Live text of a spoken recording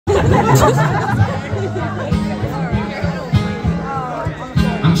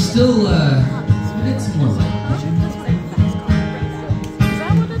I'm still, let's get some more light.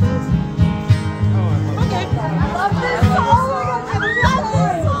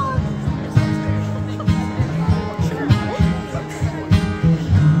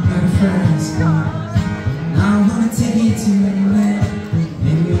 Now I wanna take you to anywhere.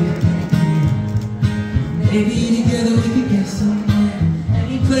 Maybe we can get maybe together we could get somewhere.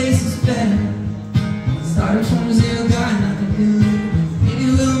 Any place is better. Started from zero, got nothing good. Maybe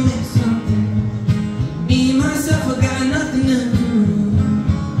we'll make something. Me, myself, I got nothing to prove.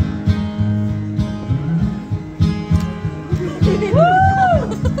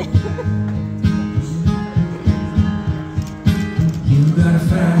 You got a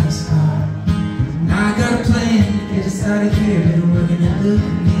fast car. I got a plan to get us out of here. Been working at the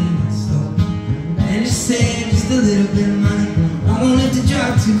convenience store. And just save just a little bit of money. I won't have to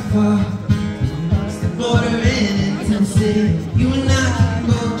drive too far. It's the border in Tennessee. You and I can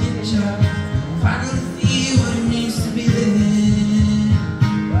both get jobs. Finally feel what it means to be living.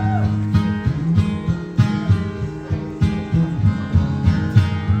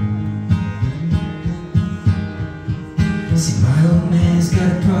 See, my old man's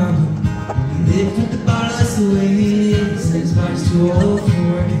got a problem. Live with the bottle, that's the way he is. His body's too old for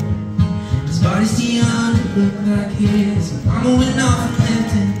working. His body's too young to look like his. Mama went off and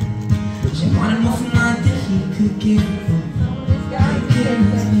left him. She wanted more from life than he could give.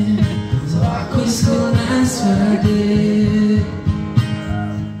 So I quit school and that's what I did.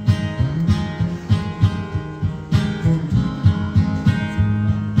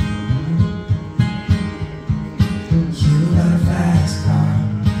 You got a fast car.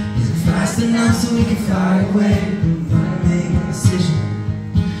 Fast enough so we can fly away. We're gonna make a decision.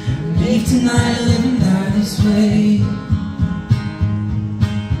 Leave tonight and live and die this way.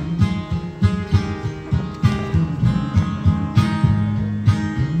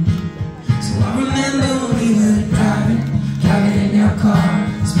 So I remember when we were driving in your car.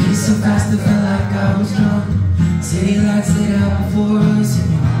 Speed so fast I felt like I was drunk. City lights lit up before us, and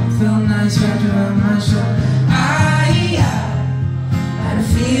your arm felt nice wrapped around my shoulder. I had a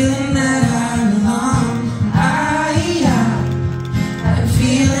feeling that I belong. I had a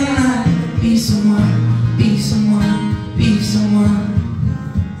feeling I could be someone, be someone, be someone.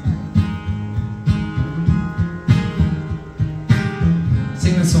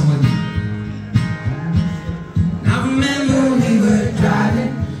 Sing that song with me. I remember we were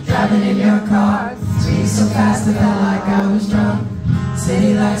driving in your car. Speed so fast I felt like I was drunk.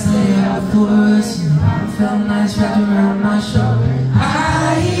 City lights lit up before us, and your arm felt nice wrapped around my shoulder. I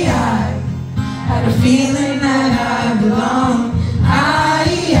had a feeling that I belong. I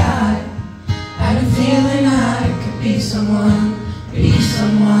had a feeling I could be someone, be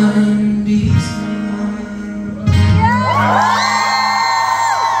someone.